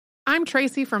I'm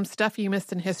Tracy from Stuff You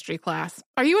Missed in History class.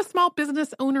 Are you a small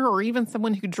business owner or even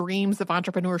someone who dreams of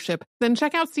entrepreneurship? Then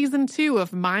check out Season 2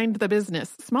 of Mind the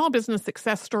Business, small business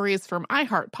success stories from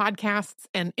iHeart Podcasts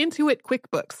and Intuit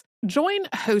QuickBooks. Join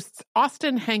hosts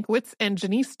Austin Hankwitz and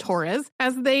Janice Torres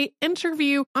as they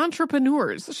interview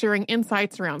entrepreneurs sharing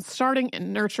insights around starting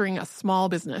and nurturing a small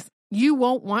business. You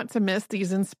won't want to miss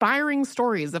these inspiring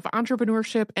stories of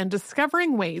entrepreneurship and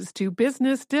discovering ways to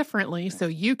business differently so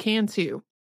you can too.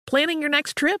 Planning your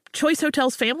next trip? Choice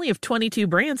Hotels' family of 22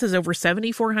 brands has over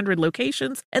 7,400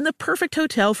 locations and the perfect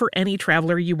hotel for any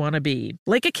traveler you want to be.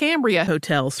 Like a Cambria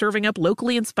Hotel, serving up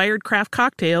locally inspired craft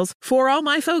cocktails for all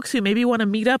my folks who maybe want to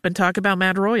meet up and talk about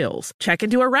Mad Royals. Check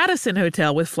into a Radisson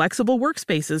Hotel with flexible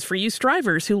workspaces for you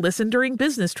strivers who listen during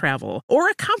business travel. Or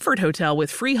a Comfort Hotel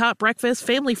with free hot breakfast,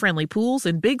 family-friendly pools,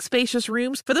 and big spacious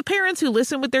rooms for the parents who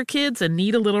listen with their kids and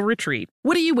need a little retreat.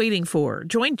 What are you waiting for?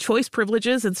 Join Choice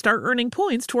Privileges and start earning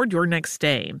points toward your next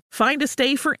stay. Find a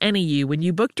stay for any you when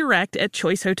you book direct at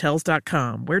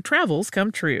choicehotels.com, where travels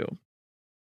come true.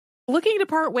 Looking to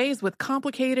part ways with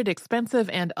complicated, expensive,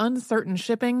 and uncertain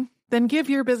shipping? Then give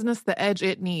your business the edge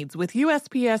it needs with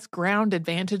USPS Ground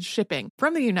Advantage shipping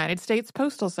from the United States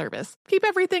Postal Service. Keep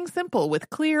everything simple with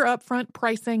clear upfront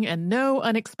pricing and no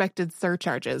unexpected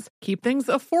surcharges. Keep things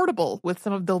affordable with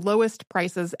some of the lowest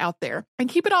prices out there. And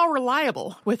keep it all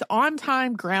reliable with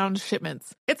on-time ground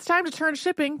shipments. It's time to turn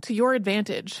shipping to your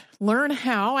advantage. Learn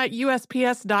how at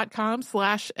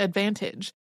USPS.com/advantage.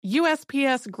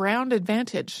 USPS Ground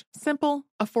Advantage. Simple,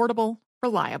 affordable,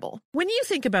 reliable. When you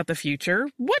think about the future,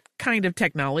 what kind of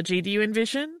technology do you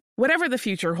envision? Whatever the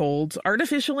future holds,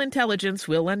 artificial intelligence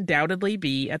will undoubtedly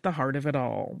be at the heart of it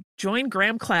all. Join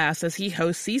Graham Class as he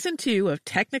hosts Season 2 of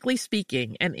Technically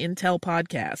Speaking, an Intel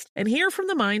podcast, and hear from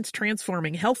the minds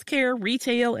transforming healthcare,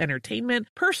 retail, entertainment,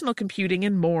 personal computing,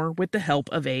 and more with the help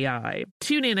of AI.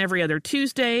 Tune in every other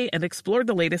Tuesday and explore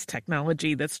the latest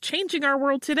technology that's changing our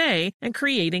world today and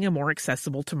creating a more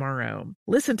accessible tomorrow.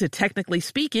 Listen to Technically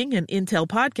Speaking, an Intel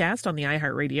podcast on the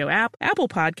iHeartRadio app, Apple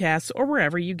Podcasts, or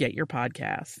wherever you get your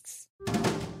podcasts.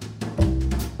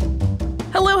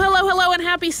 Hello, and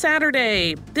happy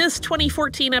Saturday! This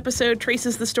 2014 episode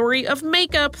traces the story of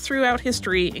makeup throughout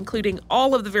history, including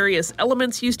all of the various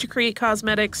elements used to create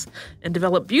cosmetics and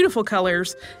develop beautiful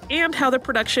colors, and how the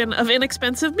production of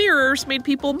inexpensive mirrors made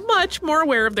people much more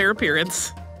aware of their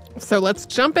appearance. So let's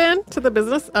jump into the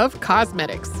business of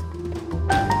cosmetics.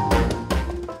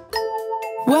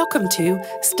 Welcome to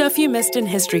Stuff You Missed in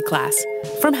History class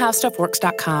from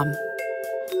HowStuffWorks.com.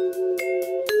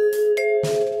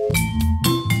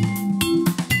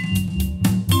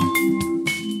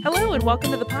 Hello and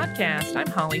welcome to the podcast. I'm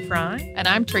Holly Fry. And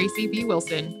I'm Tracy B.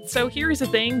 Wilson. So here's a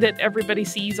thing that everybody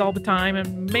sees all the time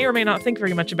and may or may not think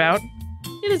very much about.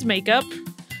 It is makeup.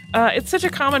 It's such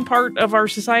a common part of our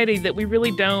society that we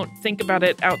really don't think about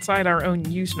it outside our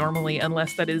own use normally,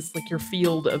 unless that is like your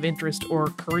field of interest or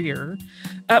career.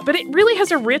 But it really has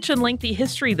a rich and lengthy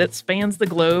history that spans the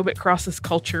globe. It crosses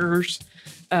cultures.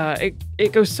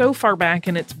 It goes so far back,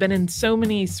 and it's been in so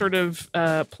many sort of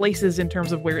places in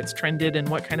terms of where it's trended and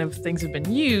what kind of things have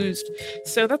been used.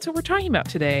 So that's what we're talking about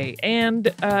today.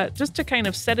 And just to kind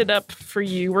of set it up for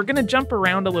you, we're going to jump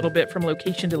around a little bit from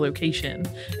location to location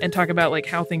and talk about like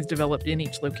how things developed in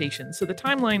each location. So the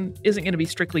timeline isn't going to be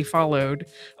strictly followed,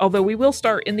 although we will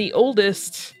start in the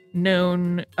oldest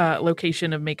known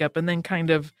location of makeup and then kind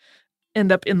of end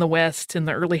up in the West in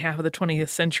the early half of the 20th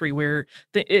century where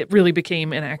it really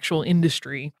became an actual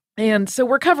industry. And so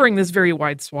we're covering this very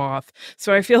wide swath.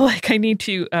 So I feel like I need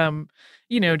to,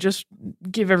 just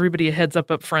give everybody a heads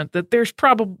up front that there's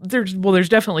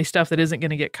definitely stuff that isn't going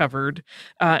to get covered.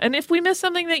 And if we miss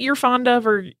something that you're fond of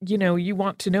or, you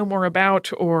want to know more about,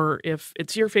 or if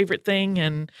it's your favorite thing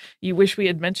and you wish we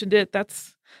had mentioned it,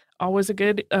 that's always a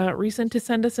good reason to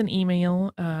send us an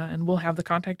email, and we'll have the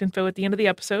contact info at the end of the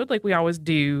episode like we always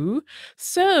do.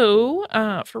 So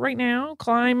for right now,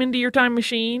 climb into your time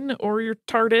machine or your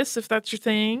TARDIS if that's your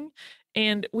thing,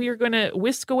 and we are going to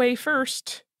whisk away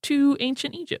first to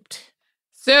ancient Egypt.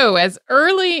 So as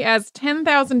early as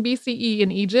 10,000 BCE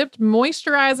in Egypt,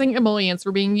 moisturizing emollients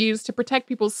were being used to protect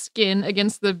people's skin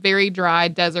against the very dry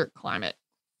desert climate.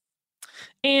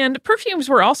 And perfumes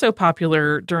were also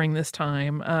popular during this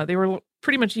time. They were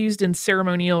pretty much used in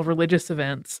ceremonial religious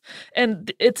events.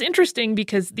 And it's interesting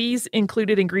because these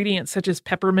included ingredients such as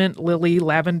peppermint, lily,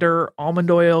 lavender,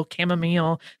 almond oil,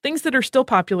 chamomile, things that are still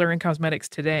popular in cosmetics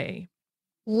today.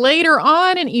 Later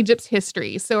on in Egypt's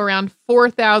history, so around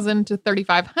 4,000 to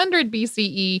 3,500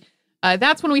 BCE,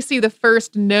 that's when we see the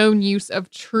first known use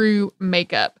of true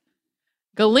makeup.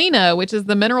 Galena, which is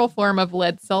the mineral form of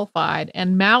lead sulfide,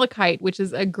 and malachite, which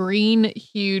is a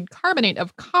green-hued carbonate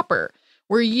of copper,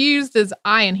 were used as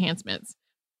eye enhancements.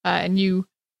 And you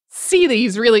see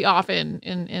these really often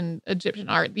in Egyptian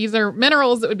art. These are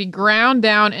minerals that would be ground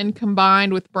down and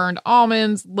combined with burned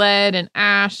almonds, lead, and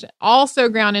ash, also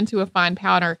ground into a fine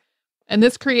powder. And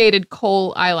this created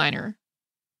kohl eyeliner.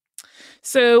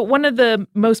 So one of the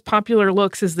most popular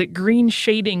looks is that green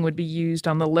shading would be used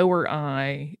on the lower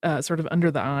eye, sort of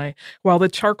under the eye, while the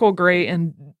charcoal gray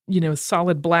and,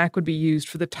 solid black would be used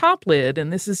for the top lid.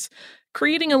 And this is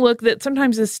creating a look that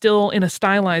sometimes is still in a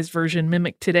stylized version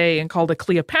mimicked today and called a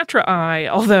Cleopatra eye,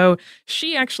 although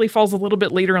she actually falls a little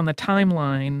bit later on the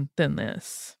timeline than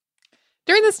this.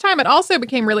 During this time, it also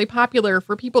became really popular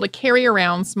for people to carry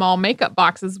around small makeup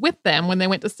boxes with them when they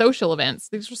went to social events.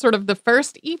 These were sort of the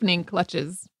first evening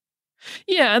clutches.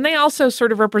 Yeah, and they also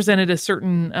sort of represented a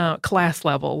certain class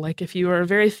level. Like if you were a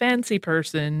very fancy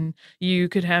person, you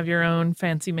could have your own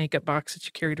fancy makeup box that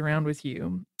you carried around with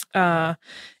you.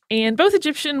 And both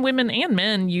Egyptian women and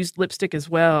men used lipstick as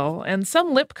well. And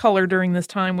some lip color during this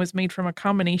time was made from a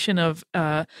combination of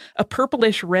a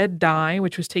purplish red dye,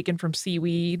 which was taken from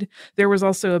seaweed. There was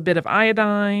also a bit of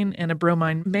iodine and a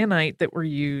bromine mannite that were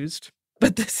used.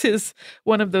 But this is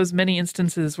one of those many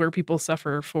instances where people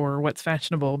suffer for what's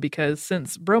fashionable, because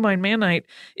since bromine mannite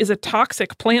is a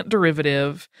toxic plant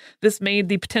derivative, this made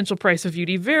the potential price of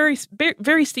beauty very,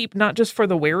 very steep, not just for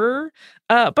the wearer,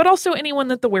 but also anyone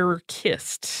that the wearer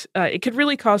kissed. It could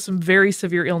really cause some very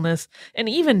severe illness and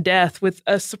even death with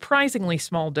a surprisingly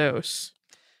small dose.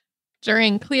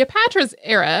 During Cleopatra's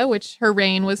era, which her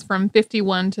reign was from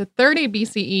 51 to 30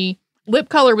 BCE, lip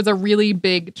color was a really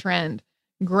big trend.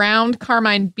 Ground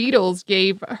carmine beetles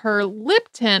gave her lip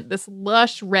tint this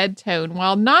lush red tone,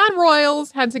 while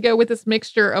non-royals had to go with this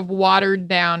mixture of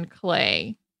watered-down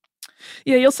clay.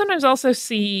 Yeah, you'll sometimes also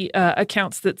see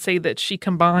accounts that say that she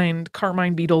combined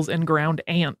carmine beetles and ground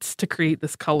ants to create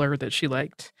this color that she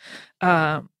liked.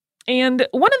 And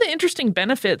one of the interesting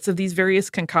benefits of these various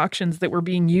concoctions that were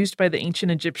being used by the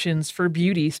ancient Egyptians for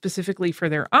beauty, specifically for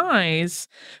their eyes,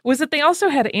 was that they also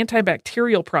had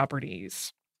antibacterial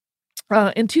properties.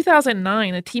 In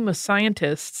 2009, a team of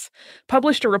scientists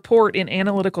published a report in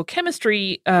Analytical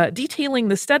Chemistry detailing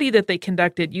the study that they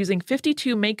conducted using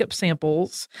 52 makeup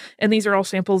samples, and these are all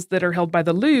samples that are held by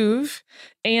the Louvre.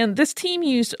 And this team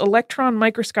used electron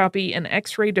microscopy and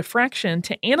X-ray diffraction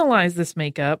to analyze this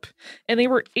makeup, and they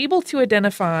were able to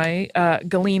identify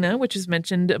galena, which is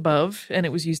mentioned above, and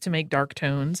it was used to make dark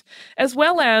tones, as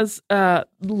well as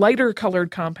lighter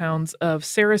colored compounds of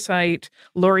cerussite,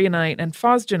 laurionite, and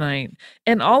phosgenite.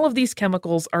 And all of these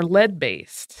chemicals are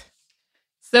lead-based.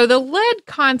 So the lead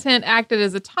content acted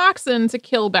as a toxin to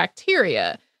kill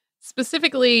bacteria.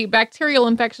 Specifically, bacterial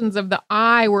infections of the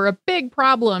eye were a big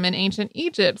problem in ancient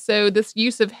Egypt. So this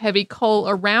use of heavy kohl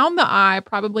around the eye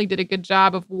probably did a good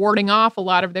job of warding off a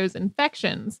lot of those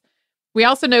infections. We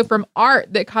also know from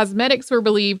art that cosmetics were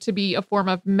believed to be a form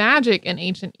of magic in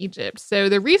ancient Egypt. So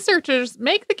the researchers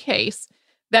make the case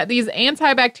that these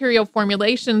antibacterial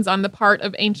formulations on the part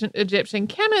of ancient Egyptian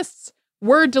chemists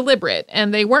were deliberate,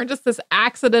 and they weren't just this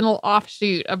accidental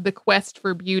offshoot of the quest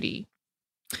for beauty.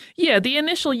 Yeah, the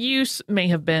initial use may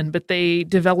have been, but they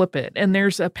develop it. And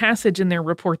there's a passage in their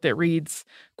report that reads,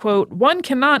 quote, "One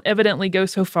cannot evidently go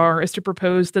so far as to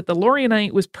propose that the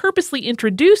laurionite was purposely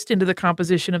introduced into the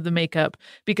composition of the makeup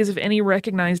because of any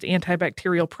recognized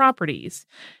antibacterial properties.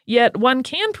 Yet one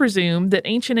can presume that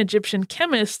ancient Egyptian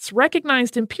chemists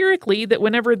recognized empirically that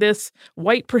whenever this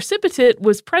white precipitate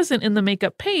was present in the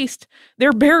makeup paste,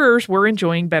 their bearers were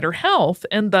enjoying better health,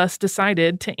 and thus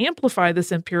decided to amplify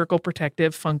this empirical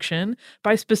protective function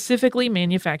by specifically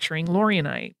manufacturing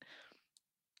laurionite."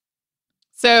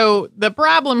 So the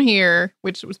problem here,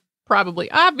 which was probably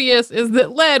obvious, is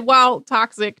that lead, while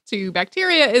toxic to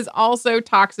bacteria, is also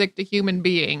toxic to human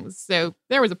beings. So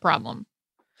there was a problem.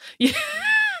 Yeah.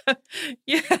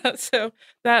 Yeah, so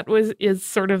that is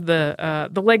sort of the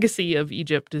legacy of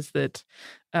Egypt, is that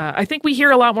I think we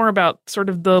hear a lot more about sort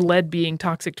of the lead being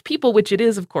toxic to people, which it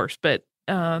is, of course, but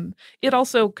it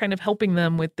also kind of helping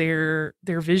them with their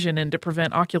vision and to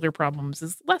prevent ocular problems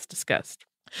is less discussed.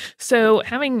 So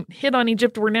having hit on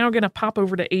Egypt, we're now going to pop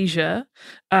over to Asia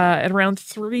at around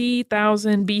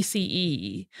 3000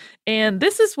 BCE. And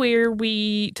this is where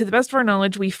we, to the best of our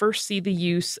knowledge, we first see the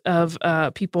use of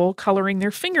people coloring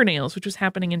their fingernails, which was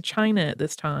happening in China at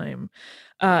this time.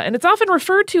 And it's often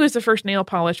referred to as the first nail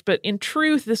polish, but in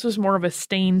truth, this was more of a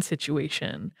stain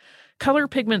situation. color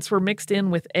pigments were mixed in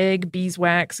with egg,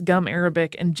 beeswax, gum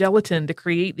arabic, and gelatin to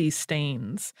create these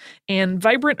stains. And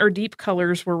vibrant or deep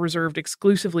colors were reserved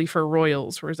exclusively for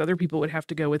royals, whereas other people would have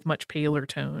to go with much paler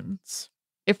tones.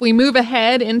 If we move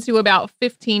ahead into about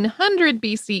 1500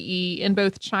 BCE in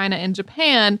both China and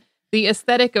Japan, the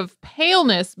aesthetic of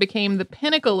paleness became the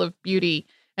pinnacle of beauty,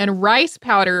 and rice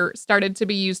powder started to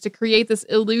be used to create this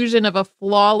illusion of a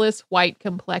flawless white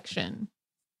complexion.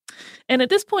 And at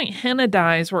this point, henna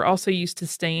dyes were also used to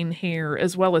stain hair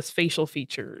as well as facial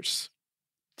features.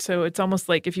 So it's almost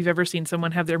like if you've ever seen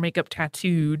someone have their makeup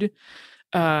tattooed,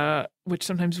 which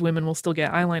sometimes women will still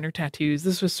get eyeliner tattoos.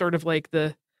 This was sort of like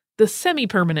the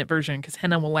semi-permanent version, because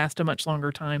henna will last a much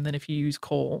longer time than if you use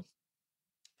kohl.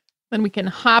 Then we can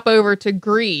hop over to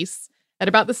Greece. At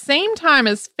about the same time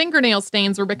as fingernail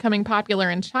stains were becoming popular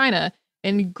in China,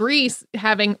 in Greece,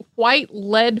 having white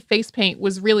lead face paint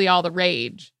was really all the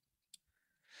rage.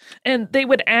 And they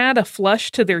would add a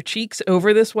flush to their cheeks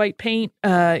over this white paint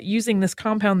using this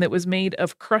compound that was made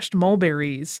of crushed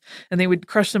mulberries. And they would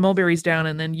crush the mulberries down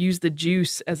and then use the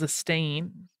juice as a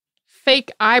stain.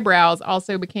 Fake eyebrows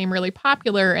also became really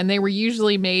popular, and they were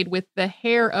usually made with the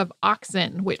hair of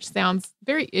oxen, which sounds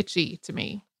very itchy to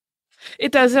me.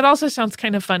 It does. It also sounds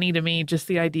kind of funny to me, just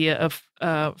the idea of,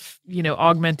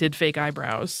 augmented fake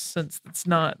eyebrows, since it's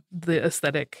not the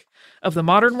aesthetic of the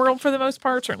modern world for the most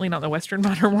part, certainly not the Western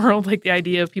modern world. Like the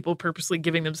idea of people purposely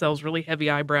giving themselves really heavy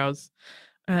eyebrows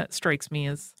strikes me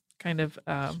as kind of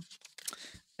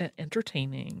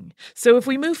entertaining. So if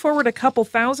we move forward a couple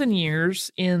thousand years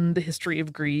in the history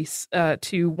of Greece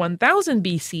to 1000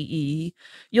 BCE,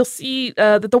 you'll see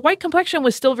that the white complexion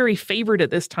was still very favored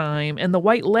at this time, and the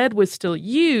white lead was still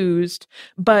used,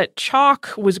 but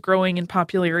chalk was growing in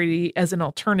popularity as an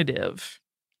alternative.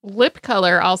 Lip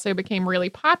color also became really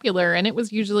popular, and it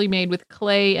was usually made with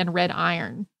clay and red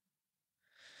iron.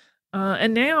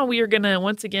 And now we are going to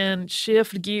once again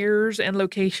shift gears and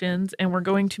locations, and we're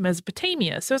going to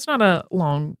Mesopotamia. So it's not a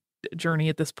long journey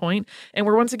at this point. And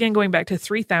we're once again going back to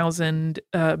 3000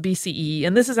 BCE.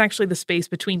 And this is actually the space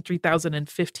between 3000 and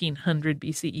 1500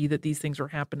 BCE that these things were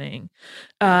happening.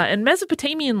 And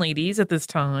Mesopotamian ladies at this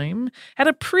time had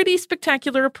a pretty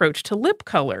spectacular approach to lip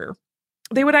color.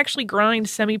 They would actually grind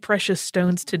semi-precious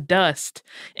stones to dust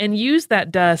and use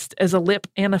that dust as a lip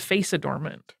and a face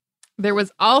adornment. There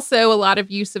was also a lot of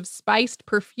use of spiced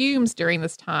perfumes during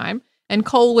this time, and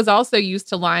kohl was also used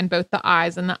to line both the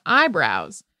eyes and the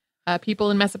eyebrows.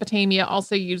 People in Mesopotamia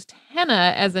also used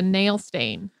henna as a nail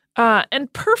stain.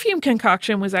 And perfume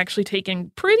concoction was actually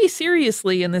taken pretty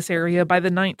seriously in this area by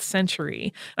the 9th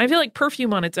century. I feel like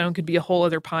perfume on its own could be a whole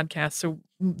other podcast, so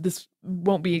this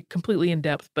won't be completely in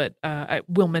depth, but I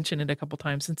will mention it a couple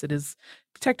times since it is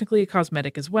technically a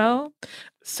cosmetic as well.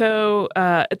 So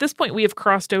at this point, we have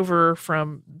crossed over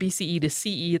from BCE to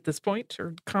CE at this point,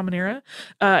 or Common Era.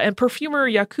 And perfumer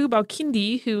Yaqub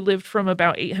al-Kindi, who lived from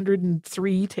about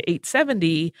 803 to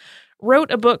 870,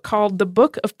 wrote a book called The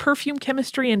Book of Perfume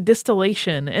Chemistry and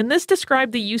Distillation. And this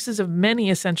described the uses of many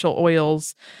essential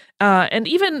oils. And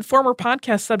even former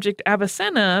podcast subject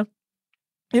Avicenna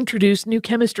introduced new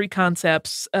chemistry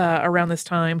concepts around this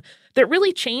time that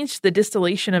really changed the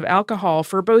distillation of alcohol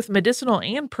for both medicinal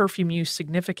and perfume use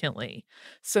significantly.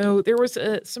 So there was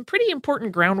some pretty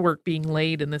important groundwork being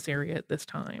laid in this area at this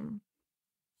time.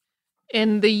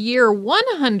 In the year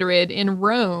 100 in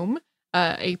Rome,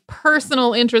 a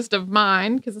personal interest of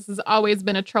mine, because this has always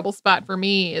been a trouble spot for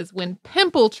me, is when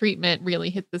pimple treatment really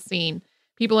hit the scene.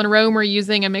 People in Rome were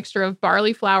using a mixture of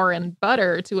barley flour and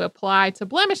butter to apply to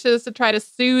blemishes to try to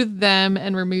soothe them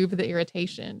and remove the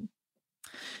irritation.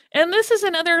 And this is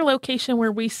another location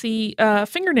where we see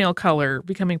fingernail color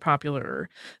becoming popular.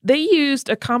 They used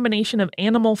a combination of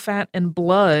animal fat and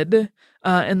blood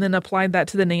and then applied that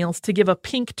to the nails to give a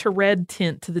pink to red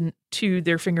tint to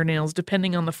their fingernails,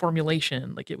 depending on the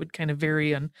formulation. Like it would kind of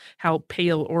vary on how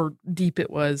pale or deep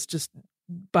it was just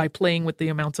by playing with the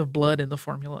amounts of blood in the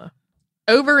formula.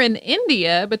 Over in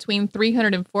India, between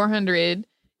 300 and 400,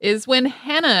 is when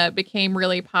henna became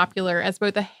really popular as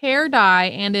both a hair dye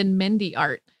and in mehndi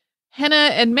art. Henna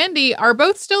and mehndi are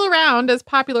both still around as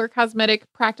popular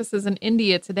cosmetic practices in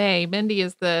India today. Mehndi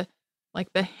is the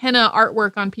henna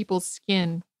artwork on people's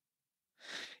skin.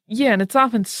 Yeah, and it's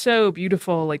often so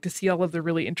beautiful, like to see all of the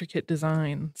really intricate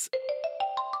designs.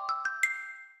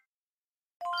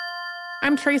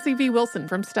 I'm Tracy V. Wilson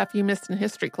from Stuff You Missed in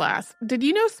History Class. Did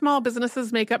you know small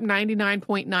businesses make up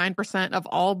 99.9% of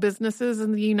all businesses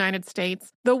in the United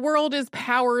States? The world is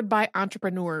powered by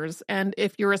entrepreneurs, and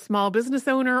if you're a small business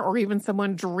owner or even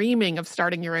someone dreaming of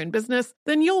starting your own business,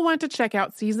 then you'll want to check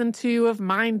out Season 2 of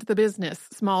Mind the Business,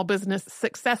 Small Business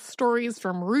Success Stories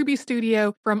from Ruby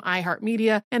Studio, from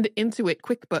iHeartMedia, and Intuit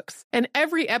QuickBooks. In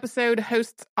every episode,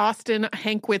 hosts Austin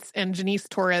Hankwitz and Janice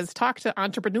Torres talk to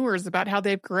entrepreneurs about how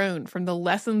they've grown from the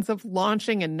lessons of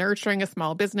launching and nurturing a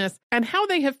small business and how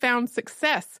they have found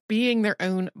success being their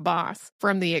own boss.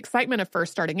 From the excitement of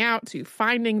first starting out to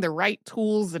finding the right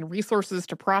tools and resources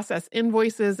to process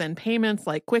invoices and payments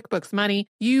like QuickBooks Money,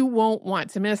 you won't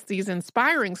want to miss these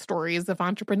inspiring stories of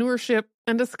entrepreneurship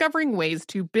and discovering ways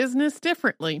to business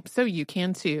differently so you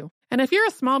can too. And if you're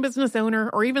a small business owner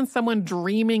or even someone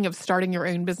dreaming of starting your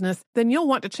own business, then you'll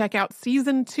want to check out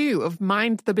Season 2 of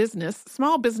Mind the Business,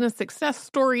 Small Business Success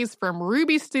Stories from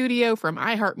Ruby Studio, from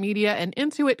iHeartMedia, and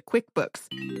Intuit QuickBooks.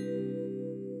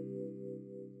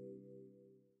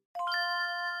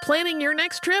 Planning your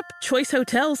next trip? Choice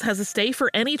Hotels has a stay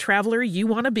for any traveler you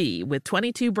want to be, with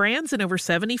 22 brands and over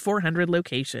 7,400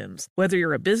 locations. Whether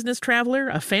you're a business traveler,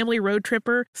 a family road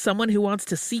tripper, someone who wants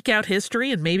to seek out history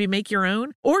and maybe make your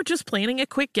own, or just planning a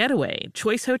quick getaway,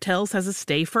 Choice Hotels has a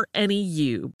stay for any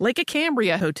you. Like a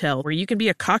Cambria Hotel, where you can be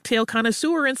a cocktail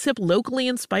connoisseur and sip locally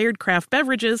inspired craft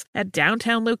beverages at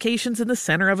downtown locations in the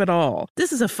center of it all.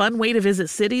 This is a fun way to visit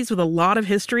cities with a lot of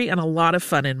history and a lot of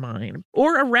fun in mind.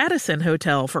 Or a Radisson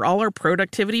Hotel for all our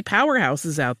productivity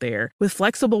powerhouses out there. With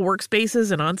flexible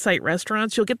workspaces and on-site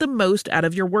restaurants, you'll get the most out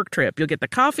of your work trip. You'll get the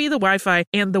coffee, the Wi-Fi,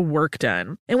 and the work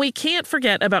done. And we can't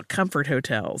forget about Comfort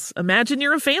Hotels. Imagine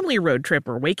you're a family road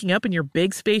tripper, waking up in your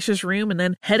big spacious room and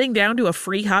then heading down to a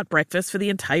free hot breakfast for the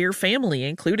entire family,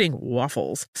 including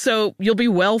waffles. So you'll be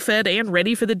well fed and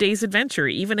ready for the day's adventure,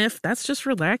 even if that's just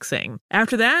relaxing.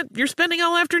 After that, you're spending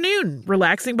all afternoon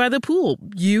relaxing by the pool.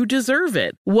 You deserve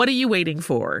it. What are you waiting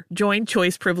for? Join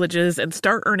Choice Privileges and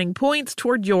start earning points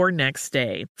toward your next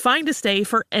stay. Find a stay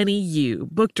for any you.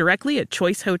 Book directly at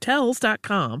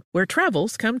choicehotels.com, where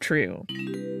travels come true.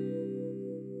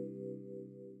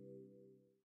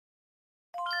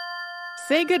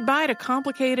 Say goodbye to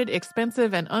complicated,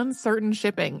 expensive, and uncertain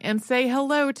shipping, and say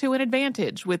hello to an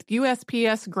advantage with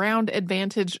USPS Ground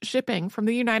Advantage shipping from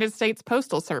the United States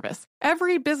Postal Service.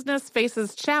 Every business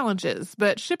faces challenges,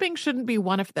 but shipping shouldn't be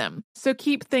one of them. So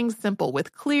keep things simple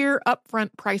with clear, upfront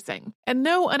pricing, and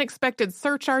no unexpected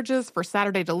surcharges for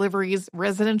Saturday deliveries,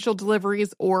 residential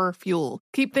deliveries, or fuel.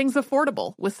 Keep things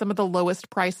affordable with some of the lowest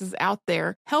prices out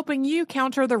there, helping you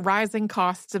counter the rising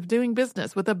costs of doing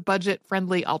business with a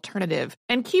budget-friendly alternative.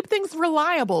 And keep things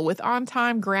reliable with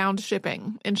on-time ground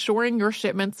shipping, ensuring your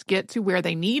shipments get to where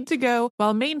they need to go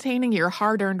while maintaining your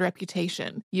hard-earned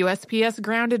reputation. USPS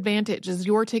Ground Advantage is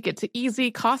your ticket to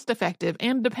easy, cost-effective,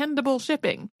 and dependable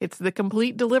shipping. It's the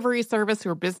complete delivery service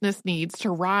your business needs to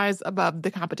rise above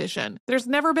the competition. There's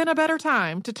never been a better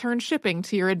time to turn shipping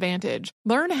to your advantage.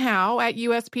 Learn how at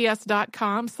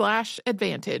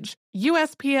USPS.com/advantage.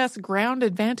 USPS Ground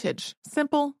Advantage.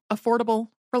 Simple, affordable,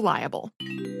 reliable.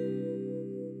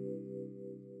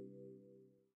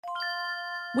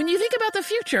 When you think about the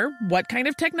future, what kind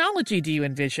of technology do you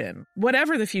envision?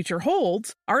 Whatever the future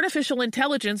holds, artificial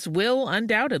intelligence will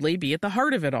undoubtedly be at the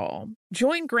heart of it all.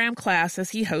 Join Graham Class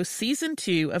as he hosts Season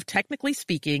 2 of Technically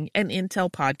Speaking, an Intel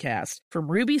podcast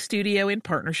from Ruby Studio in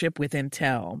partnership with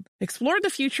Intel. Explore the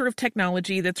future of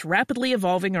technology that's rapidly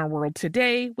evolving our world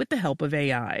today with the help of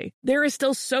AI. There is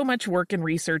still so much work and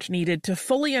research needed to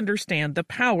fully understand the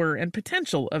power and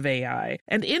potential of AI,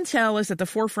 and Intel is at the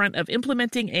forefront of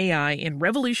implementing AI in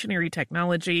revolutionary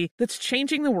technology that's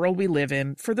changing the world we live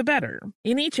in for the better.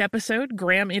 In each episode,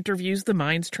 Graham interviews the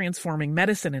minds transforming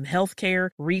medicine and healthcare,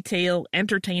 retail,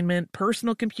 entertainment,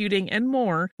 personal computing, and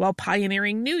more, while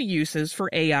pioneering new uses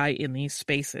for AI in these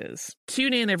spaces.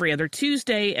 Tune in every other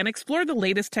Tuesday and explore the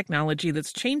latest technology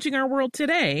that's changing our world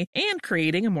today and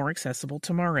creating a more accessible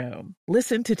tomorrow.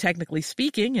 Listen to Technically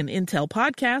Speaking, an Intel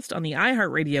podcast on the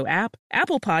iHeartRadio app,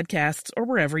 Apple Podcasts, or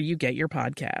wherever you get your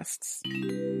podcasts.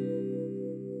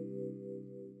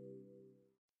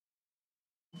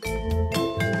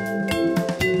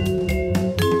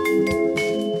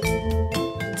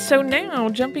 So now,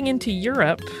 jumping into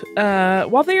Europe,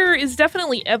 while there is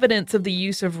definitely evidence of the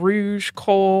use of rouge,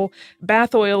 kohl,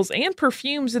 bath oils, and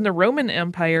perfumes in the Roman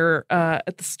Empire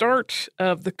at the start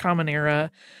of the Common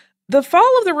Era, The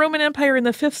fall of the Roman Empire in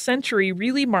the 5th century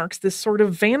really marks this sort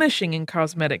of vanishing in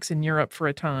cosmetics in Europe for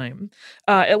a time,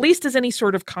 at least as any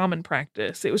sort of common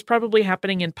practice. It was probably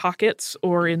happening in pockets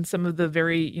or in some of the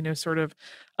very, sort of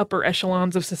upper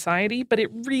echelons of society, but it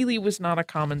really was not a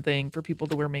common thing for people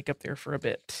to wear makeup there for a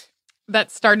bit.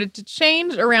 That started to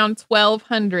change around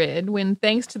 1200 when,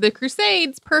 thanks to the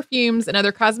Crusades, perfumes and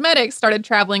other cosmetics started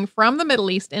traveling from the Middle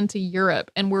East into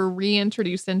Europe and were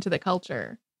reintroduced into the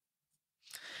culture.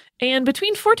 And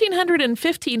between 1400 and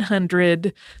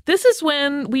 1500, this is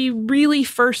when we really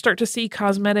first start to see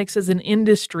cosmetics as an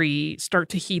industry start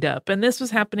to heat up. And this was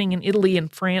happening in Italy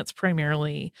and France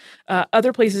primarily.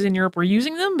 Other places in Europe were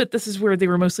using them, but this is where they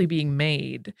were mostly being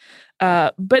made.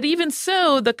 But even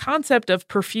so, the concept of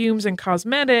perfumes and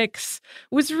cosmetics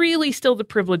was really still the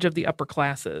privilege of the upper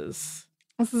classes.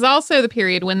 This is also the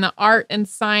period when the art and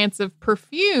science of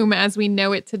perfume as we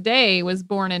know it today was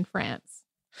born in France.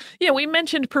 Yeah, we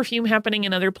mentioned perfume happening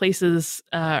in other places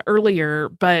earlier,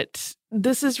 but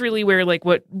this is really where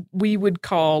what we would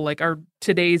call our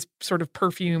today's sort of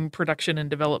perfume production and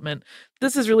development.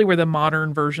 This is really where the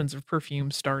modern versions of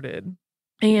perfume started.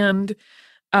 And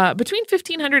between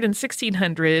 1500 and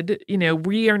 1600,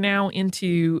 we are now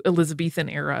into Elizabethan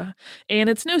era. And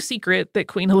it's no secret that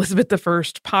Queen Elizabeth I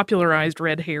popularized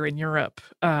red hair in Europe.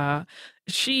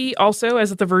 She also,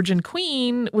 as the Virgin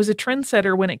Queen, was a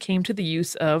trendsetter when it came to the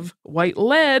use of white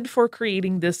lead for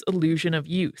creating this illusion of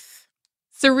youth.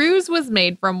 Ceruse was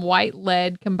made from white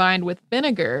lead combined with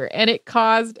vinegar, and it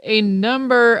caused a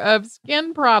number of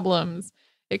skin problems.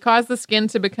 It caused the skin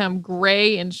to become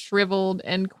gray and shriveled,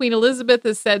 and Queen Elizabeth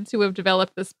is said to have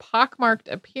developed this pockmarked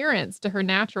appearance to her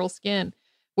natural skin,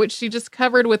 which she just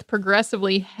covered with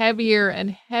progressively heavier and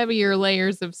heavier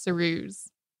layers of ceruse.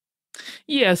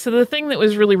 Yeah, so the thing that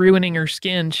was really ruining her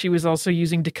skin, she was also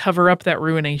using to cover up that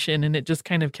ruination, and it just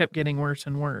kind of kept getting worse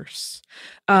and worse.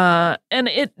 And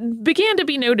it began to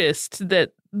be noticed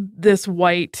that this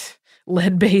white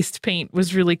lead-based paint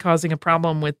was really causing a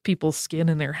problem with people's skin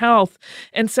and their health.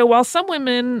 And so while some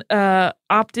women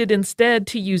opted instead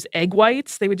to use egg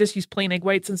whites, they would just use plain egg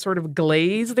whites and sort of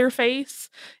glaze their face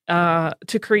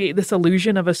to create this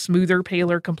illusion of a smoother,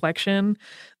 paler complexion.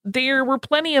 There were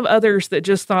plenty of others that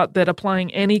just thought that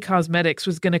applying any cosmetics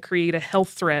was going to create a health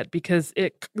threat because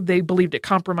they believed it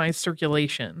compromised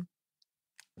circulation.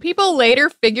 People later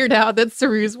figured out that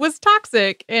ceruse was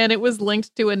toxic, and it was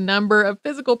linked to a number of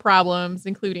physical problems,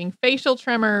 including facial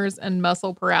tremors and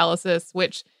muscle paralysis,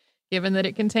 which, given that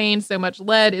it contained so much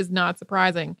lead, is not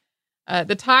surprising.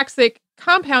 The toxic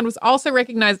compound was also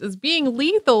recognized as being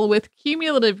lethal with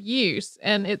cumulative use,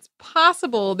 and it's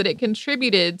possible that it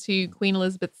contributed to Queen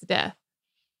Elizabeth's death.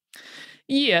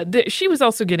 Yeah, she was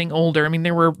also getting older. I mean,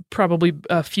 there were probably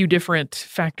a few different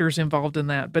factors involved in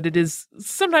that, but it is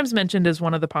sometimes mentioned as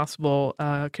one of the possible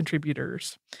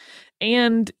contributors.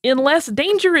 And in less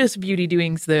dangerous beauty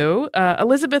doings, though,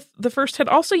 Elizabeth I had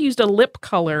also used a lip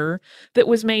color that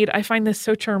was made, I find this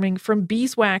so charming, from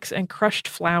beeswax and crushed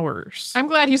flowers. I'm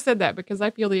glad you said that because I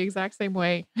feel the exact same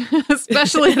way,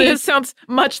 especially... It sounds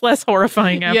much less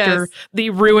horrifying after the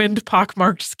ruined,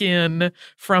 pockmarked skin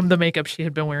from the makeup she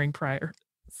had been wearing prior.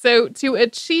 So to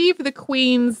achieve the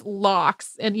Queen's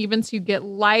locks and even to get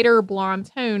lighter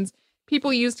blonde tones,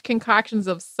 people used concoctions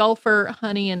of sulfur,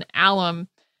 honey, and alum.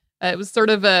 It was sort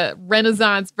of a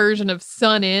Renaissance version of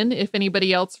Sun-In, if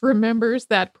anybody else remembers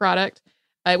that product.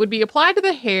 It would be applied to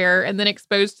the hair and then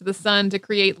exposed to the sun to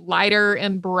create lighter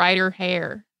and brighter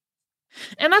hair.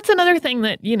 And that's another thing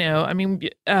that,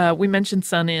 we mentioned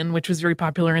Sun-In, which was very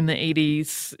popular in the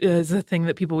 80s, is a thing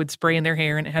that people would spray in their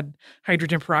hair and it had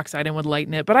hydrogen peroxide and would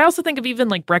lighten it. But I also think of even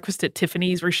Breakfast at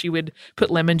Tiffany's, where she would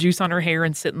put lemon juice on her hair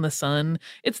and sit in the sun.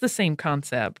 It's the same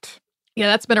concept. Yeah,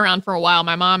 that's been around for a while.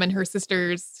 My mom and her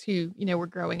sisters who, were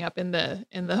growing up in the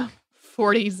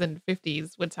 40s and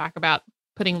 50s would talk about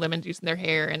putting lemon juice in their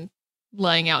hair and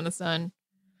laying out in the sun.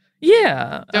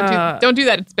 Yeah. Don't do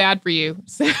that. It's bad for you.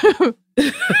 So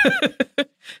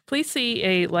please see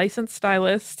a licensed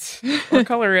stylist or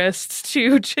colorist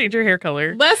to change your hair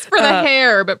color. Less for the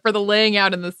hair, but for the laying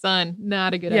out in the sun.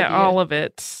 Not a good idea. Yeah, all of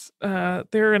it.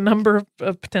 There are a number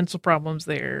of potential problems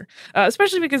there,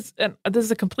 especially because, this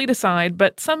is a complete aside,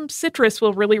 but some citrus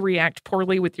will really react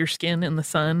poorly with your skin in the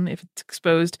sun if it's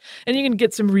exposed, and you can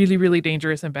get some really, really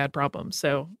dangerous and bad problems.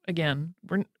 So again,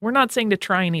 we're not saying to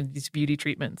try any of these beauty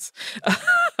treatments.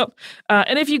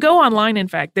 And if you go online, in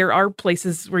fact, there are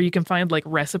places where you can find like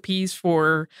recipes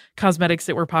for cosmetics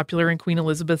that were popular in Queen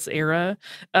Elizabeth's era.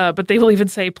 But they will even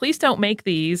say, please don't make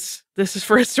these. This is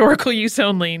for historical use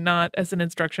only, not as an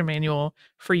instruction manual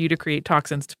for you to create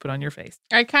toxins to put on your face.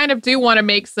 I kind of do want to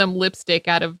make some lipstick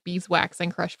out of beeswax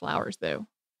and crushed flowers, though.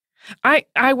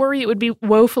 I worry it would be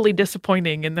woefully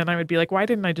disappointing. And then I would be like, why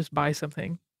didn't I just buy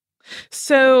something?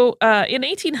 So in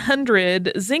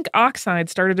 1800, zinc oxide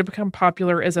started to become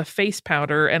popular as a face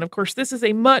powder. And of course, this is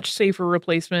a much safer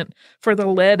replacement for the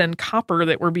lead and copper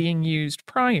that were being used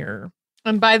prior.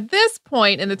 And by this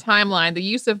point in the timeline, the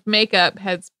use of makeup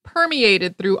has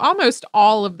permeated through almost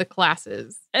all of the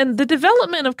classes. And the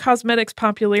development of cosmetics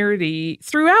popularity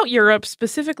throughout Europe,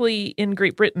 specifically in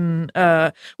Great Britain,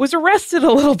 was arrested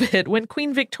a little bit when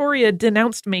Queen Victoria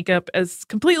denounced makeup as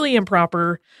completely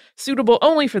improper, suitable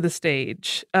only for the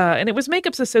stage. And it was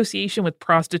makeup's association with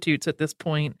prostitutes at this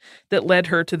point that led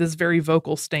her to this very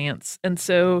vocal stance. And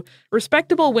so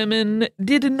respectable women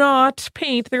did not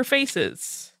paint their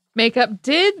faces. Makeup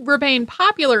did remain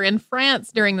popular in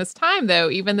France during this time, though,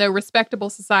 even though respectable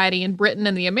society in Britain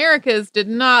and the Americas did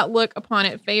not look upon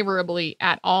it favorably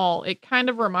at all. It kind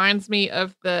of reminds me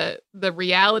of the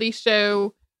reality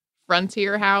show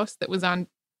Frontier House that was on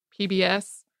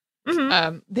PBS.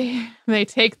 Mm-hmm. They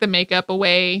take the makeup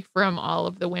away from all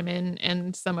of the women,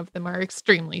 and some of them are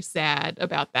extremely sad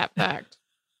about that fact.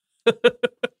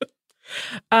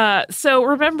 So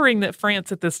remembering that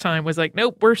France at this time was like,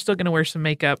 nope, we're still going to wear some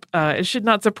makeup. It should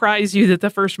not surprise you that the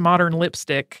first modern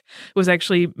lipstick was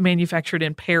actually manufactured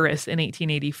in Paris in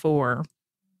 1884.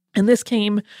 And this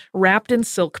came wrapped in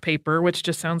silk paper, which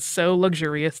just sounds so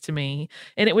luxurious to me.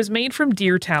 And it was made from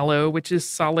deer tallow, which is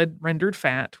solid rendered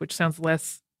fat, which sounds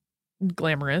less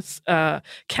glamorous,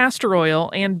 castor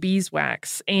oil, and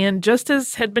beeswax. And just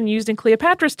as had been used in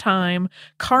Cleopatra's time,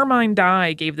 carmine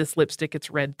dye gave this lipstick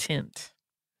its red tint.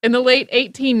 In the late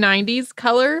 1890s,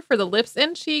 color for the lips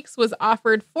and cheeks was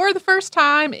offered for the first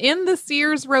time in the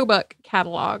Sears Roebuck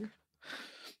catalog.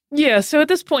 Yeah, so at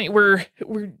this point, we're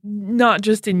not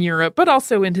just in Europe, but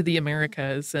also into the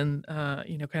Americas and,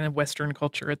 kind of Western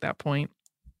culture at that point.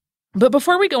 But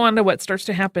before we go on to what starts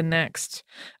to happen next,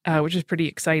 which is pretty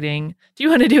exciting, do you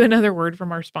want to do another word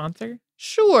from our sponsor?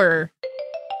 Sure.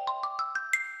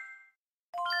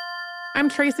 I'm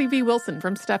Tracy V. Wilson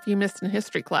from Stuff You Missed in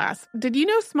History Class. Did you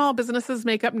know small businesses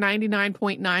make up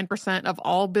 99.9% of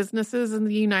all businesses in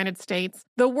the United States?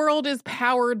 The world is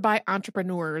powered by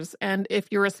entrepreneurs, and if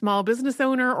you're a small business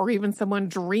owner or even someone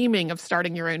dreaming of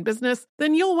starting your own business,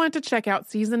 then you'll want to check out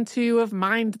Season 2 of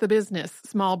Mind the Business,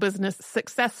 Small Business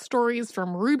Success Stories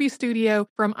from Ruby Studio,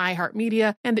 from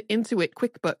iHeartMedia, and Intuit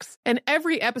QuickBooks. And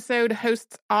every episode,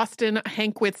 hosts Austin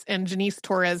Hankwitz and Janice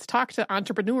Torres talk to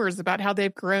entrepreneurs about how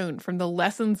they've grown from the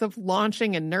lessons of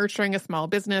launching and nurturing a small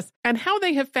business and how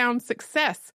they have found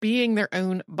success being their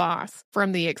own boss.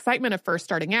 From the excitement of first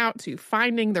starting out to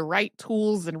finding the right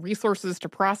tools and resources to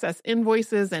process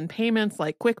invoices and payments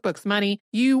like QuickBooks Money,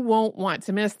 you won't want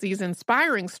to miss these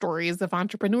inspiring stories of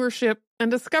entrepreneurship and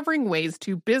discovering ways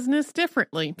to business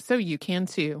differently so you can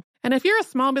too. And if you're a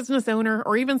small business owner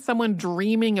or even someone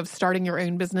dreaming of starting your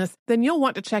own business, then you'll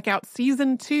want to check out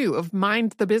Season 2 of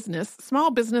Mind the Business,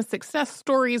 Small Business Success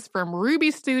Stories from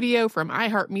Ruby Studio, from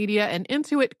iHeartMedia, and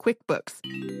Intuit QuickBooks.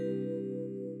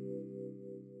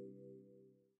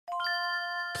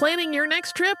 Planning your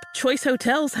next trip? Choice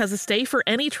Hotels has a stay for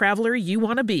any traveler you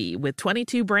want to be, with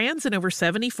 22 brands and over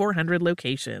 7,400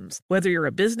 locations. Whether you're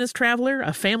a business traveler,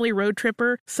 a family road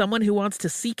tripper, someone who wants to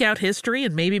seek out history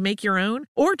and maybe make your own,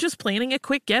 or just planning a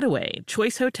quick getaway,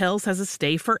 Choice Hotels has a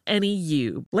stay for any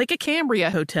you. Like a Cambria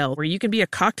Hotel, where you can be a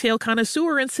cocktail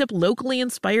connoisseur and sip locally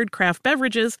inspired craft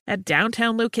beverages at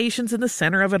downtown locations in the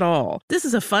center of it all. This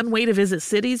is a fun way to visit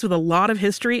cities with a lot of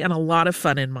history and a lot of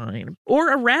fun in mind.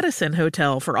 Or a Radisson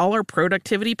Hotel for all our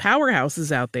productivity powerhouses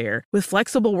out there. With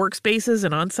flexible workspaces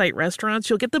and on-site restaurants,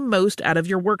 you'll get the most out of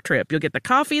your work trip. You'll get the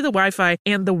coffee, the Wi-Fi,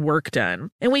 and the work done.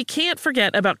 And we can't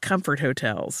forget about Comfort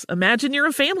Hotels. Imagine you're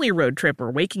a family road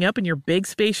tripper, waking up in your big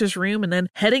spacious room and then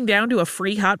heading down to a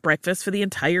free hot breakfast for the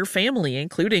entire family,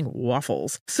 including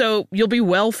waffles. So you'll be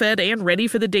well fed and ready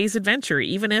for the day's adventure,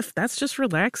 even if that's just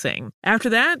relaxing. After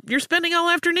that, you're spending all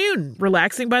afternoon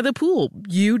relaxing by the pool.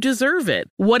 You deserve it.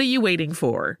 What are you waiting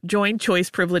for? Join Choice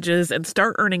Privileges and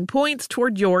start earning points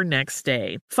toward your next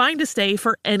stay. Find a stay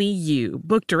for any you.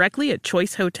 Book directly at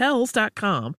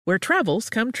choicehotels.com, where travels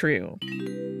come true.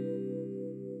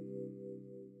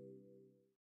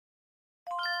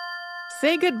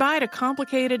 Say goodbye to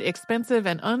complicated, expensive,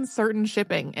 and uncertain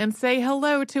shipping and say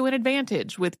hello to an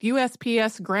advantage with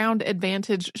USPS Ground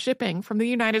Advantage shipping from the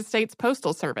United States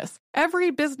Postal Service. Every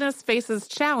business faces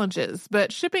challenges,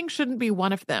 but shipping shouldn't be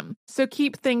one of them. So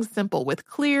keep things simple with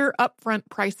clear, upfront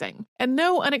pricing and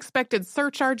no unexpected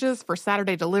surcharges for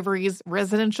Saturday deliveries,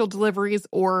 residential deliveries,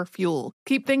 or fuel.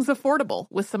 Keep things affordable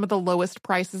with some of the lowest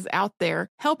prices out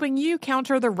there, helping you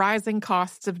counter the rising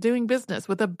costs of doing business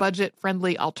with a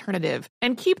budget-friendly alternative.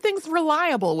 And keep things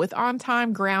reliable with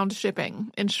on-time ground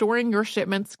shipping, ensuring your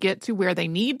shipments get to where they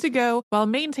need to go while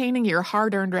maintaining your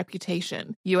hard-earned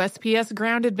reputation. USPS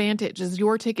Ground Advantage is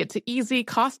your ticket to easy,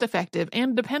 cost-effective,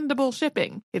 and dependable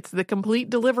shipping. It's the complete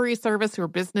delivery service your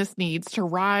business needs to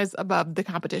rise above the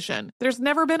competition. There's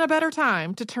never been a better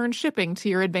time to turn shipping to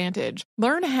your advantage.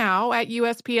 Learn how at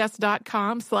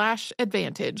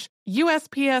USPS.com/advantage.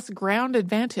 USPS Ground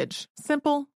Advantage.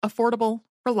 Simple, affordable,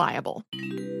 reliable.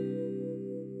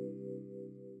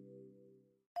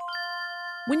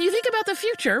 When you think about the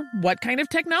future, what kind of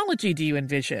technology do you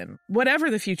envision?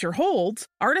 Whatever the future holds,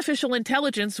 artificial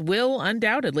intelligence will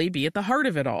undoubtedly be at the heart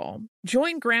of it all.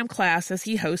 Join Graham Class as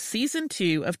he hosts Season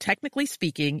 2 of Technically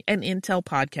Speaking, an Intel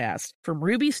podcast from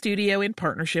Ruby Studio in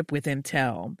partnership with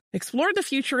Intel. Explore the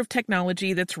future of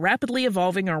technology that's rapidly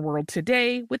evolving our world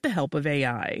today with the help of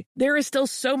AI. There is still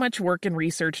so much work and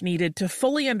research needed to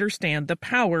fully understand the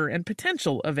power and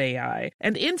potential of AI,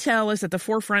 and Intel is at the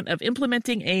forefront of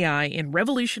implementing AI in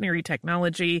revolutionary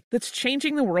technology that's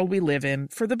changing the world we live in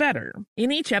for the better.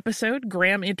 In each episode,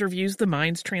 Graham interviews the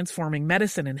minds transforming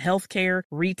medicine and healthcare,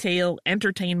 retail,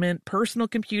 entertainment, personal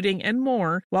computing, and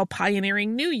more, while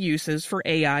pioneering new uses for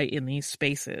AI in these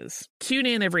spaces. Tune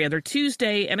in every other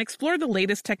Tuesday and explore the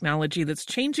latest technology that's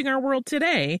changing our world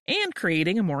today and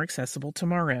creating a more accessible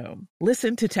tomorrow.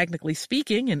 Listen to Technically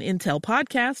Speaking, an Intel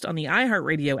podcast on the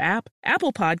iHeartRadio app,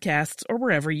 Apple Podcasts, or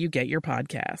wherever you get your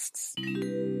podcasts.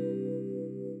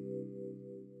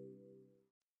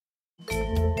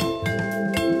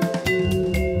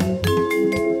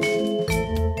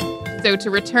 So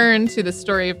to return to the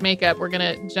story of makeup, we're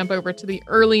going to jump over to the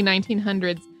early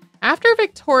 1900s. After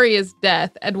Victoria's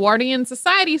death, Edwardian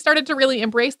society started to really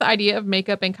embrace the idea of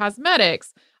makeup and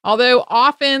cosmetics, although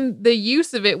often the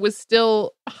use of it was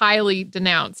still highly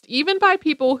denounced, even by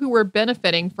people who were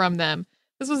benefiting from them.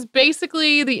 This was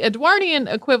basically the Edwardian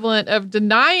equivalent of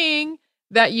denying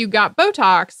that you got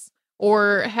Botox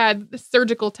or had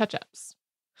surgical touch-ups.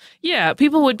 Yeah,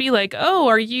 people would be like, oh,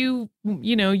 are you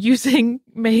are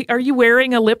you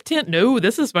wearing a lip tint? No,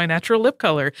 this is my natural lip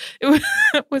color. It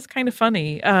was kind of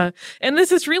funny. And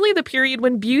this is really the period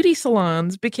when beauty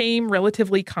salons became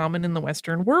relatively common in the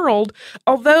Western world,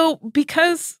 although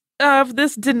because of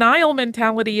this denial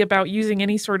mentality about using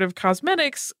any sort of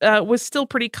cosmetics was still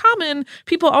pretty common,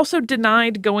 people also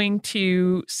denied going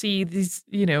to see these,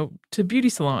 to beauty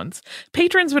salons.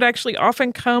 Patrons would actually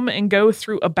often come and go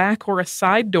through a back or a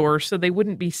side door so they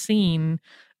wouldn't be seen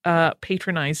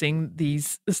patronizing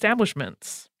these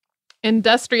establishments.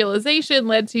 Industrialization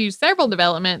led to several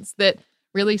developments that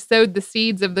really sowed the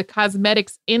seeds of the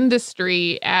cosmetics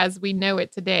industry as we know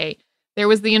it today. There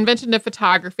was the invention of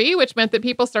photography, which meant that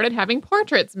people started having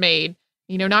portraits made,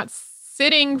 not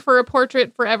sitting for a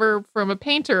portrait forever from a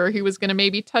painter who was going to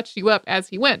maybe touch you up as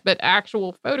he went, but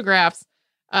actual photographs.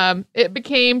 It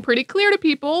became pretty clear to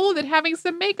people that having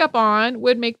some makeup on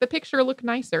would make the picture look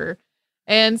nicer.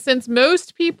 And since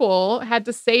most people had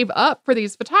to save up for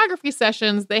these photography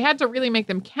sessions, they had to really make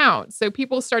them count. So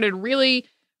people started really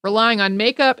relying on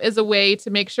makeup as a way to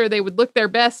make sure they would look their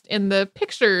best in the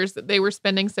pictures that they were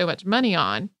spending so much money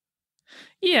on.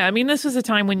 Yeah, I mean, this was a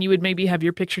time when you would maybe have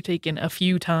your picture taken a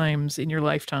few times in your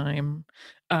lifetime.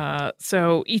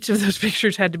 So each of those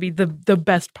pictures had to be the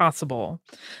best possible.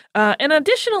 And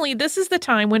additionally, this is the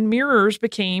time when mirrors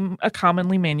became a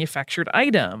commonly manufactured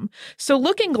item. So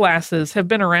looking glasses have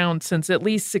been around since at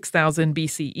least 6000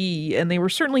 BCE, and they were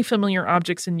certainly familiar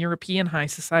objects in European high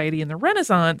society in the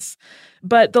Renaissance.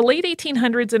 But the late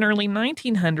 1800s and early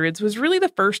 1900s was really the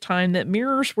first time that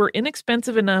mirrors were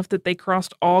inexpensive enough that they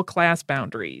crossed all class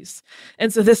boundaries.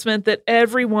 And so this meant that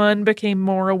everyone became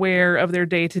more aware of their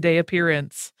day-to-day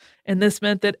appearance. And this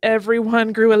meant that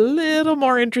everyone grew a little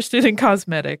more interested in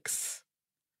cosmetics.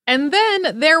 And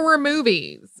then there were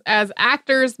movies. As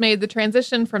actors made the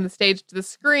transition from the stage to the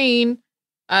screen,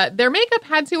 their makeup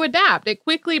had to adapt. It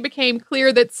quickly became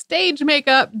clear that stage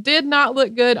makeup did not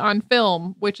look good on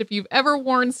film, which if you've ever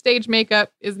worn stage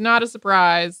makeup is not a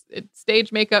surprise.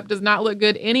 Stage makeup does not look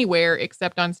good anywhere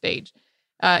except on stage.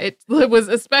 It was,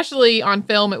 especially on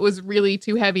film, it was really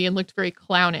too heavy and looked very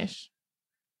clownish.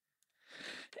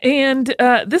 And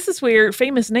this is where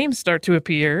famous names start to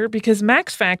appear, because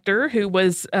Max Factor, who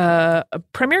was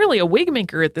primarily a wig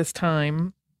maker at this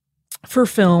time for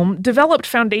film, developed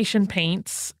foundation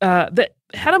paints that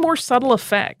had a more subtle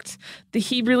effect.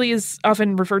 He really is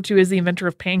often referred to as the inventor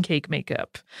of pancake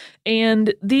makeup.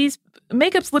 And these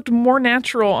makeups looked more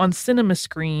natural on cinema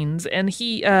screens, and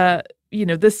he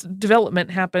this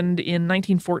development happened in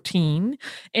 1914,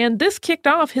 and this kicked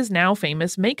off his now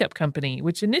famous makeup company,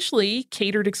 which initially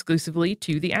catered exclusively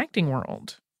to the acting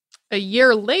world. A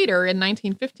year later, in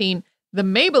 1915, the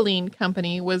Maybelline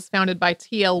Company was founded by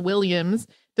T.L. Williams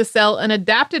to sell an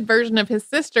adapted version of his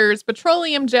sister's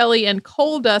petroleum jelly and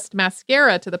coal dust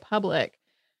mascara to the public.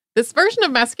 This version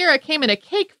of mascara came in a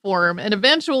cake form, and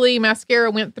eventually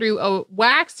mascara went through a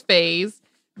wax phase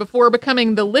before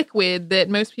becoming the liquid that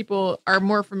most people are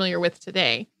more familiar with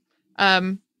today.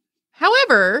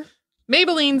 However,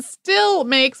 Maybelline still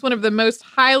makes one of the most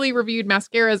highly reviewed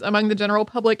mascaras among the general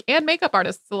public and makeup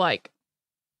artists alike.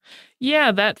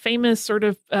 Yeah, that famous sort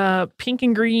of pink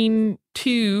and green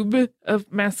tube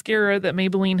of mascara that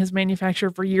Maybelline has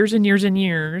manufactured for years and years and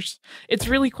years. It's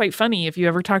really quite funny. If you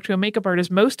ever talk to a makeup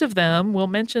artist, most of them will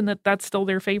mention that that's still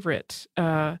their favorite.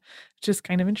 Just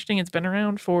kind of interesting. It's been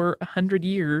around for 100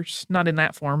 years. Not in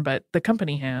that form, but the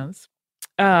company has.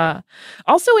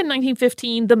 Also in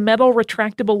 1915, the metal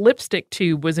retractable lipstick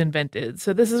tube was invented.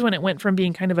 So this is when it went from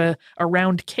being kind of a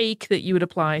round cake that you would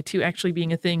apply to actually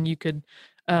being a thing you could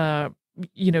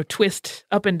twist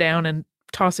up and down and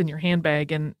toss in your handbag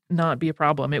and not be a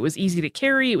problem. It was easy to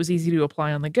carry. It was easy to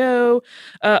apply on the go.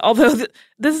 Although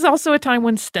this is also a time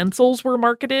when stencils were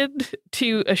marketed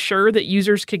to assure that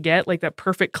users could get like that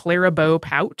perfect Clara Bow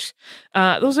pouch.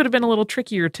 Those would have been a little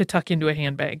trickier to tuck into a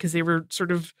handbag because they were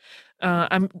sort of,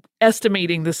 I'm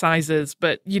estimating the sizes,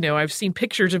 but I've seen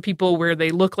pictures of people where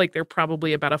they look like they're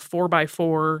probably about a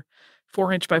 4x4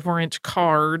 4-inch by 4-inch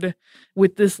card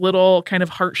with this little kind of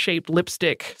heart-shaped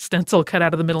lipstick stencil cut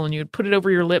out of the middle, and you'd put it over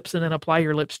your lips and then apply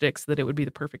your lipstick so that it would be the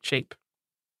perfect shape.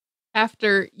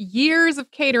 After years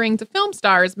of catering to film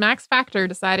stars, Max Factor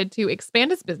decided to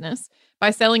expand his business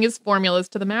by selling his formulas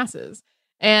to the masses.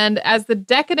 And as the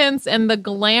decadence and the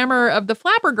glamour of the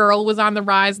flapper girl was on the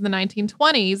rise in the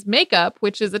 1920s, makeup,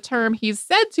 which is a term he's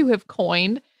said to have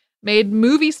coined, made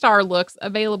movie star looks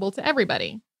available to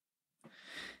everybody.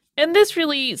 And this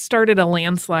really started a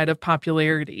landslide of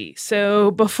popularity.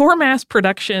 So before mass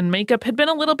production, makeup had been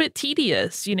a little bit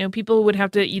tedious. People would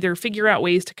have to either figure out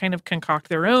ways to kind of concoct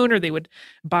their own, or they would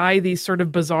buy these sort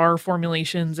of bizarre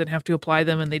formulations and have to apply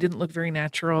them, and they didn't look very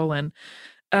natural. And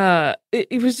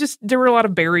it was just, there were a lot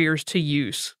of barriers to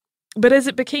use. But as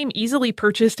it became easily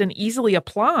purchased and easily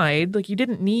applied, like you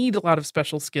didn't need a lot of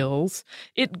special skills,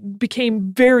 it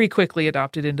became very quickly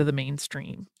adopted into the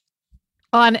mainstream.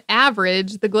 On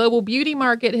average, the global beauty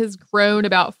market has grown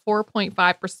about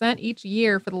 4.5% each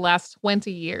year for the last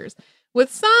 20 years, with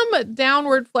some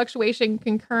downward fluctuation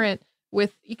concurrent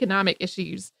with economic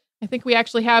issues. I think we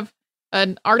actually have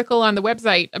an article on the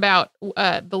website about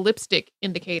the lipstick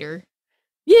indicator.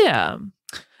 Yeah.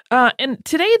 And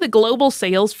today, the global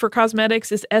sales for cosmetics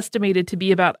is estimated to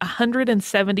be about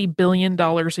 $170 billion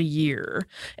a year.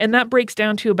 And that breaks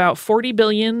down to about $40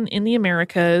 billion in the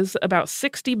Americas, about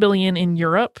 $60 billion in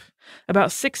Europe,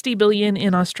 about $60 billion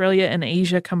in Australia and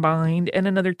Asia combined, and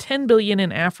another $10 billion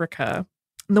in Africa.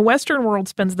 The Western world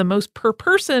spends the most per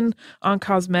person on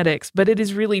cosmetics, but it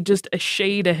is really just a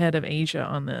shade ahead of Asia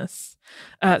on this.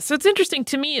 So it's interesting.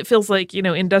 To me, it feels like,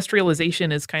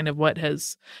 industrialization is kind of what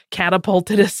has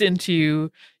catapulted us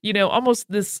into, almost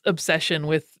this obsession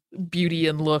with beauty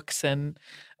and looks and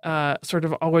sort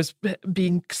of always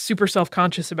being super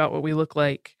self-conscious about what we look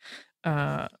like.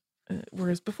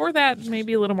 Whereas before that,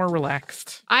 maybe a little more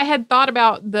relaxed. I had thought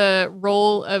about the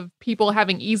role of people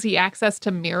having easy access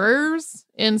to mirrors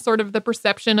in sort of the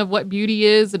perception of what beauty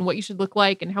is and what you should look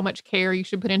like and how much care you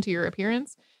should put into your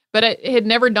appearance. But it had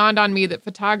never dawned on me that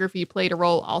photography played a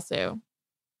role also.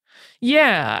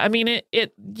 Yeah, I mean,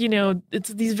 it's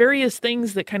these various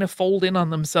things that kind of fold in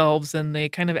on themselves, and they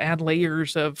kind of add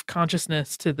layers of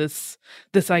consciousness to this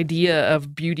idea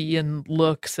of beauty and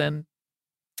looks. And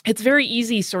it's very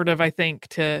easy sort of, I think,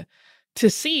 to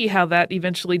see how that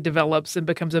eventually develops and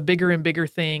becomes a bigger and bigger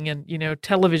thing, and,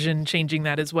 television changing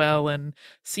that as well, and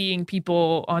seeing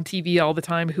people on TV all the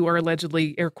time who are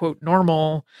allegedly, air quote,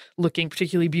 normal, looking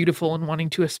particularly beautiful and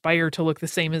wanting to aspire to look the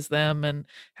same as them, and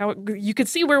how you could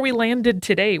see where we landed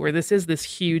today, where this is this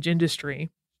huge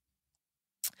industry.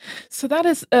 So that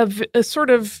is a sort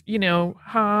of,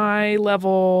 high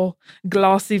level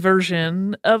glossy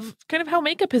version of kind of how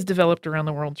makeup has developed around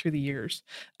the world through the years.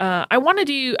 I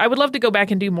would love to go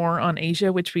back and do more on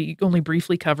Asia, which we only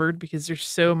briefly covered because there's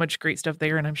so much great stuff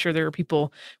there. And I'm sure there are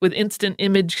people with instant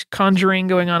image conjuring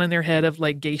going on in their head of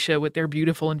like geisha with their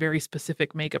beautiful and very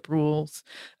specific makeup rules,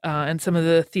 and some of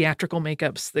the theatrical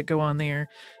makeups that go on there.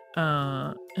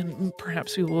 And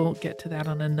perhaps we will get to that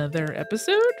on another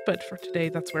episode, but for today,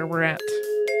 that's where we're at.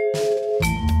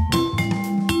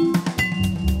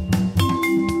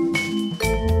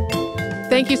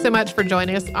 Thank you so much for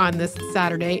joining us on this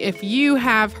Saturday. If you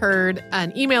have heard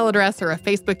an email address or a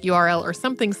Facebook URL or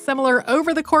something similar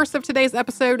over the course of today's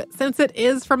episode, since it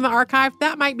is from the archive,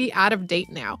 that might be out of date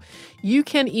now. You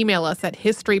can email us at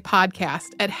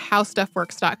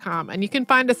historypodcast@howstuffworks.com, and you can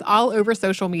find us all over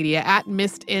social media at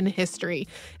Missed in History.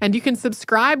 And you can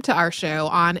subscribe to our show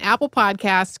on Apple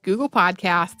Podcasts, Google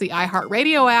Podcasts, the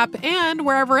iHeartRadio app, and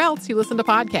wherever else you listen to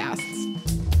podcasts.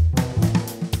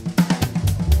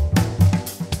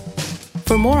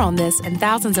 For more on this and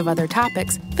thousands of other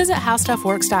topics, visit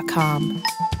howstuffworks.com.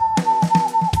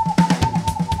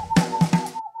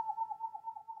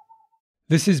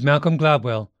 This is Malcolm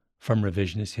Gladwell from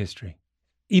Revisionist History.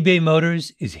 eBay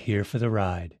Motors is here for the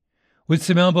ride. With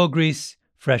some elbow grease,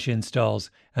 fresh installs,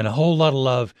 and a whole lot of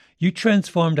love, you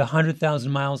transformed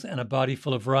 100,000 miles and a body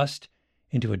full of rust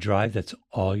into a drive that's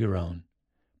all your own.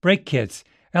 Brake kits,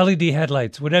 LED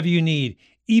headlights, whatever you need,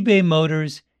 eBay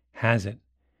Motors has it.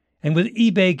 And with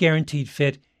eBay Guaranteed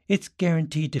Fit, it's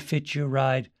guaranteed to fit your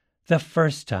ride the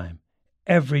first time,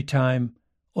 every time,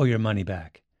 or your money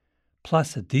back.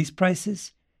 Plus, at these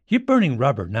prices, you're burning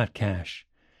rubber, not cash.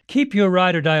 Keep your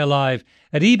ride or die alive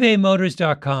at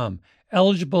ebaymotors.com.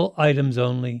 Eligible items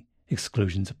only.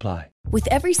 Exclusions apply. With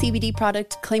every CBD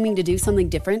product claiming to do something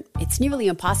different, it's nearly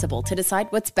impossible to decide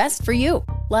what's best for you.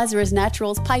 Lazarus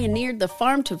Naturals pioneered the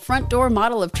farm-to-front-door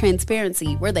model of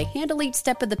transparency, where they handle each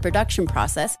step of the production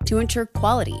process to ensure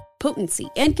quality, potency,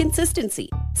 and consistency.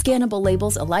 Scannable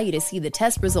labels allow you to see the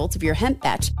test results of your hemp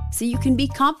batch, so you can be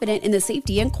confident in the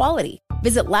safety and quality.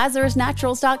 Visit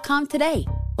LazarusNaturals.com today.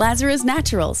 Lazarus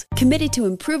Naturals, committed to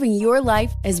improving your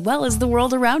life as well as the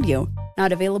world around you.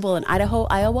 Not available in Idaho,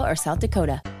 Iowa, or South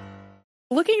Dakota.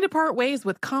 Looking to part ways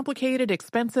with complicated,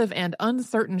 expensive, and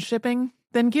uncertain shipping?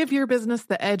 Then give your business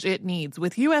the edge it needs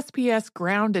with USPS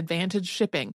Ground Advantage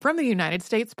shipping from the United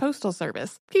States Postal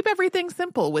Service. Keep everything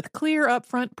simple with clear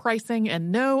upfront pricing and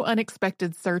no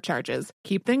unexpected surcharges.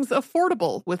 Keep things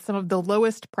affordable with some of the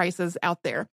lowest prices out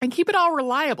there. And keep it all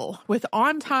reliable with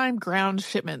on-time ground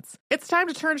shipments. It's time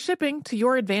to turn shipping to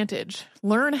your advantage.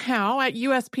 Learn how at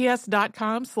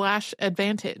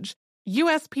USPS.com/advantage.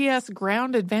 USPS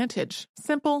Ground Advantage.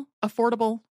 Simple,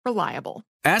 affordable, reliable.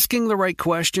 Asking the right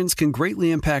questions can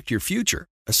greatly impact your future,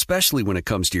 especially when it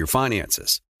comes to your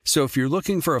finances. So if you're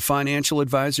looking for a financial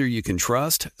advisor you can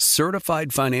trust,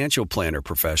 certified financial planner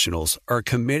professionals are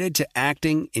committed to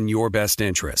acting in your best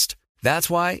interest.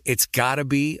 That's why it's got to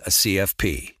be a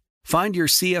CFP. Find your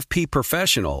CFP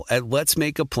professional at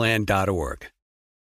letsmakeaplan.org.